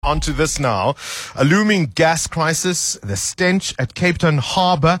Onto this now. A looming gas crisis, the stench at Cape Town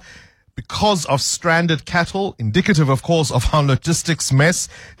Harbour because of stranded cattle, indicative, of course, of our logistics mess,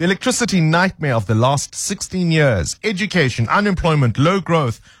 the electricity nightmare of the last 16 years, education, unemployment, low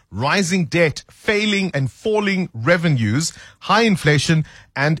growth, rising debt, failing and falling revenues, high inflation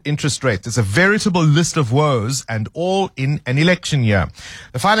and interest rates. It's a veritable list of woes, and all in an election year.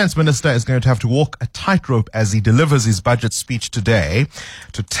 The finance minister is going to have to walk a tightrope as he delivers his budget speech today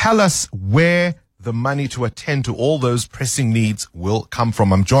to tell us where the money to attend to all those pressing needs will come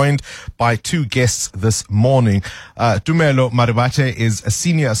from. I'm joined by two guests this morning. Tumelo Maribate is a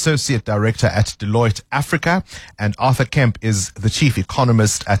Senior Associate Director at Deloitte Africa, and Arthur Kemp is the Chief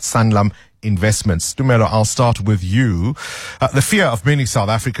Economist at Sanlam Investments. Tumelo, I'll start with you. The fear of many South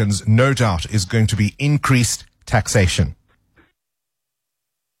Africans, no doubt, is going to be increased taxation.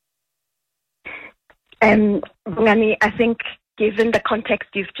 Bongani, I think given the context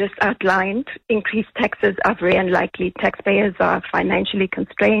you've just outlined, increased taxes are very unlikely. Taxpayers are financially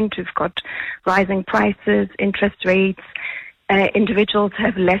constrained. We've got rising prices, interest rates. Individuals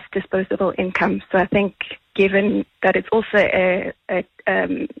have less disposable income. So I think given that it's also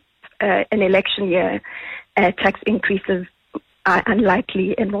an election year, tax increases are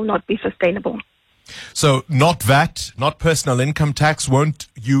unlikely and will not be sustainable. So not VAT, not personal income tax. Won't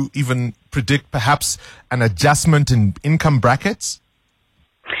you even predict perhaps an adjustment in income brackets?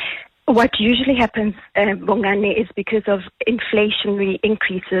 What usually happens, Bongani, is because of inflationary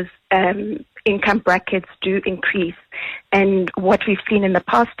increases, income brackets do increase. And what we've seen in the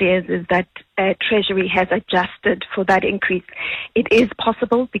past years is that Treasury has adjusted for that increase. It is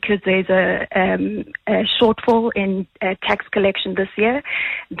possible, because there's a shortfall in tax collection this year,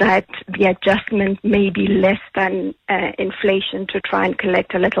 that the adjustment may be less than inflation to try and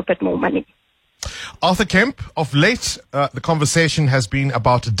collect a little bit more money. Arthur Kemp, of late, the conversation has been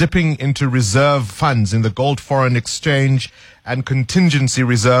about dipping into reserve funds in the gold foreign exchange and contingency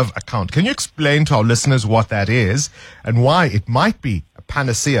reserve account. Can you explain to our listeners what that is and why it might be a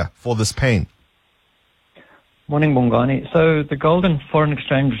panacea for this pain? Morning, Bongani. So the gold and foreign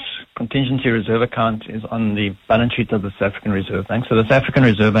exchange contingency reserve account is on the balance sheet of the South African Reserve Bank. So the South African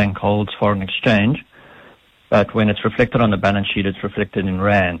Reserve Bank holds foreign exchange, but when it's reflected on the balance sheet, it's reflected in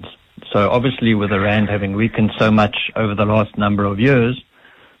rands. So obviously, with the rand having weakened so much over the last number of years,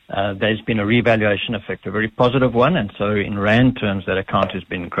 there's been a revaluation effect, a very positive one. And so in rand terms, that account has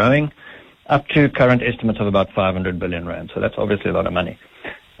been growing up to current estimates of about 500 billion rand. So that's obviously a lot of money.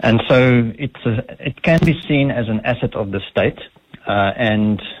 And so it can be seen as an asset of the state.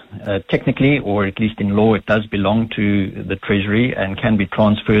 And technically, or at least in law, it does belong to the Treasury and can be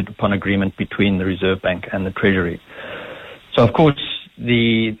transferred upon agreement between the Reserve Bank and the Treasury. So, of course,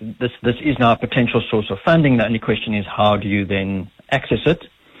 this is now a potential source of funding. The only question is, how do you then access it?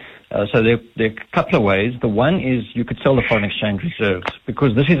 So there are a couple of ways. The one is you could sell the foreign exchange reserves,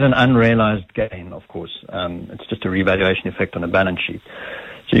 because this is an unrealized gain, of course. It's just a revaluation effect on the balance sheet.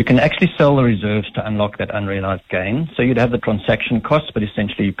 So you can actually sell the reserves to unlock that unrealized gain. So you'd have the transaction costs, but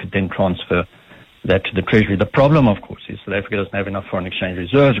essentially you could then transfer that to the Treasury. The problem, of course, is South Africa doesn't have enough foreign exchange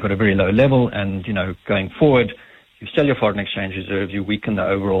reserves. You've got a very low level, and, going forward, you sell your foreign exchange reserves, you weaken the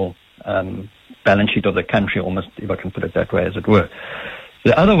overall balance sheet of the country, almost, if I can put it that way, as it were.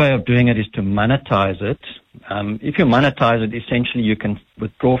 The other way of doing it is to monetize it. If you monetize it, essentially you can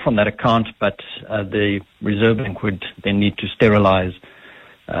withdraw from that account, but the Reserve Bank would then need to sterilize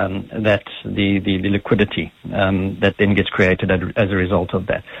the liquidity that then gets created as a result of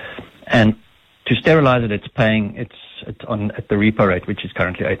that. And to sterilize it, it's at the repo rate, which is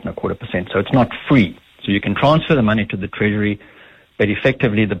currently 8.25%. So it's not free. So you can transfer the money to the Treasury, but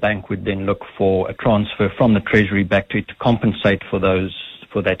effectively the bank would then look for a transfer from the Treasury back to it to compensate for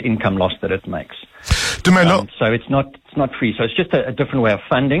that income loss that it makes. So it's not free. So it's just a different way of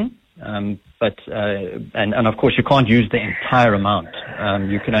funding. But of course you can't use the entire amount.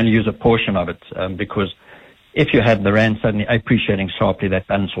 You can only use a portion of it, because if you have the rand suddenly appreciating sharply, that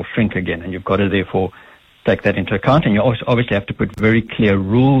balance will shrink again, and you've got to therefore take that into account. And you also obviously have to put very clear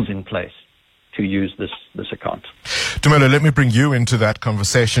rules in place to use this account. Tumelo, let me bring you into that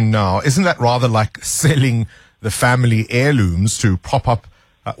conversation now. Isn't that rather like selling the family heirlooms to prop up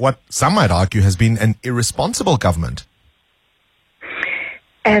what some might argue has been an irresponsible government?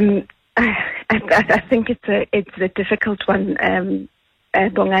 I think it's a difficult one,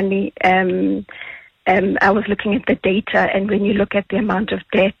 Bongani. I was looking at the data, and when you look at the amount of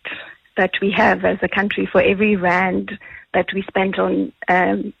debt that we have as a country, for every rand that we spend on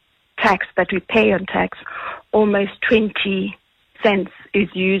tax, that we pay on tax, almost 20 cents is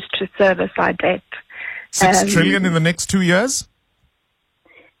used to service our debt. 6 trillion in the next 2 years?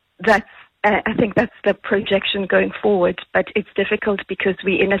 I think that's the projection going forward, but it's difficult because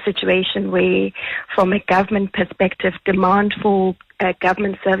we're in a situation where, from a government perspective, demand for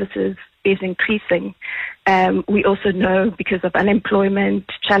government services is increasing. We also know, because of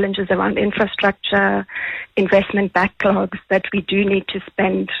unemployment, challenges around infrastructure, investment backlogs, that we do need to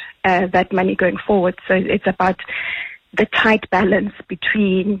spend that money going forward. So it's about the tight balance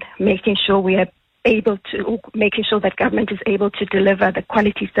between making sure we are making sure that government is able to deliver the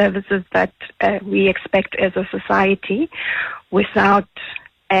quality services that we expect as a society without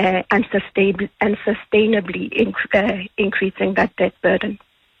unsustainably increasing that debt burden.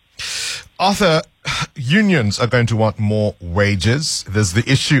 Arthur, unions are going to want more wages. There's the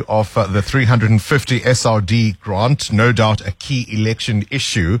issue of the 350 SRD grant, no doubt a key election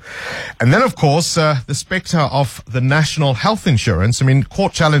issue. And then, of course, the spectre of the national health insurance. I mean,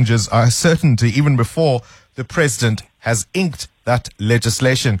 court challenges are a certainty even before the president has inked that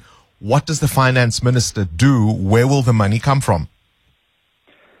legislation. What does the finance minister do? Where will the money come from?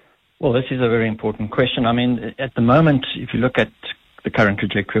 Well, this is a very important question. I mean, at the moment, if you look at the current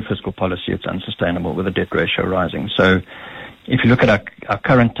trajectory of fiscal policy, it's unsustainable with the debt ratio rising. So if you look at our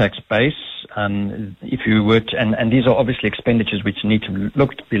current tax base, if you were to, and these are obviously expenditures which need to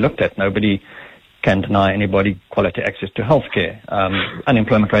be looked at. Nobody can deny anybody quality access to healthcare.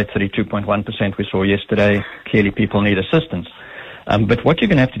 Unemployment rate 32.1% we saw yesterday. Clearly people need assistance. But what you're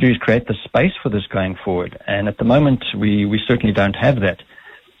going to have to do is create the space for this going forward. And at the moment, we certainly don't have that.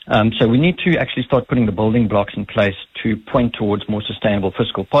 So we need to actually start putting the building blocks in place to point towards more sustainable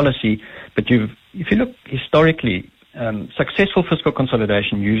fiscal policy. But if you look historically, successful fiscal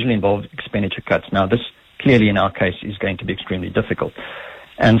consolidation usually involves expenditure cuts. Now, this clearly in our case is going to be extremely difficult.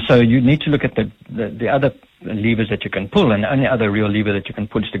 And so you need to look at the other levers that you can pull, and the only other real lever that you can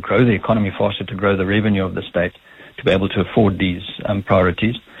pull is to grow the economy faster, to grow the revenue of the state, to be able to afford these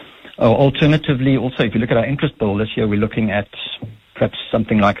priorities. Alternatively, also, if you look at our interest bill this year, we're looking at perhaps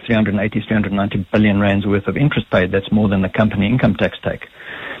something like 390 billion rands worth of interest paid. That's more than the company income tax take.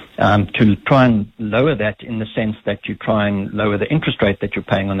 To try and lower that in the sense that you try and lower the interest rate that you're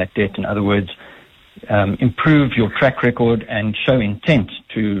paying on that debt. In other words, improve your track record and show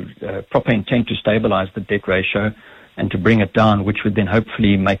proper intent to stabilize the debt ratio and to bring it down, which would then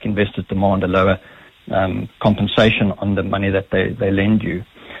hopefully make investors demand a lower compensation on the money that they lend you.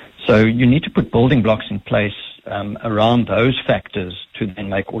 So you need to put building blocks in place around those factors to then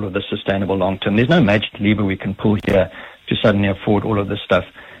make all of this sustainable long term. There's no magic lever we can pull here to suddenly afford all of this stuff.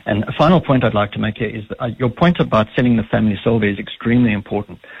 And a final point I'd like to make here is that your point about selling the family silver is extremely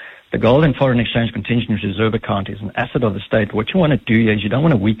important. The gold and foreign exchange contingent reserve account is an asset of the state. What you want to do here is you don't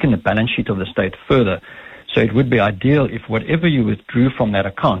want to weaken the balance sheet of the state further. So it would be ideal if whatever you withdrew from that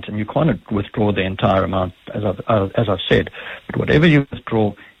account, and you can't withdraw the entire amount, as I've said, but whatever you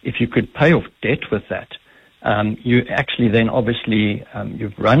withdraw, if you could pay off debt with that, you actually then obviously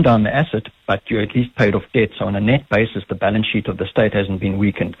you've run down the asset, but you at least paid off debt. So on a net basis, the balance sheet of the state hasn't been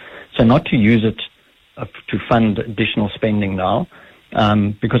weakened. So not to use it to fund additional spending now,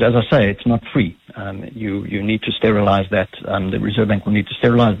 because as I say, it's not free. You need to sterilize that. The Reserve Bank will need to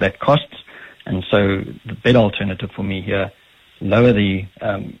sterilize that costs. And so the better alternative for me here, lower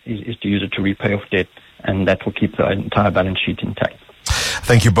is to use it to repay off debt, and that will keep the entire balance sheet intact.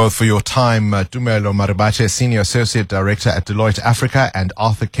 Thank you both for your time. Tumelo Maribate, Senior Associate Director at Deloitte Africa, and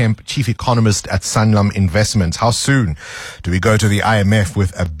Arthur Kemp, Chief Economist at Sanlam Investments. How soon do we go to the IMF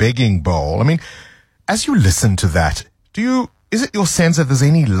with a begging bowl? I mean, as you listen to that, is it your sense that there's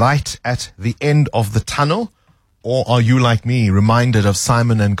any light at the end of the tunnel? Or are you, like me, reminded of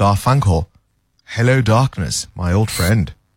Simon and Garfunkel? Hello, darkness, my old friend.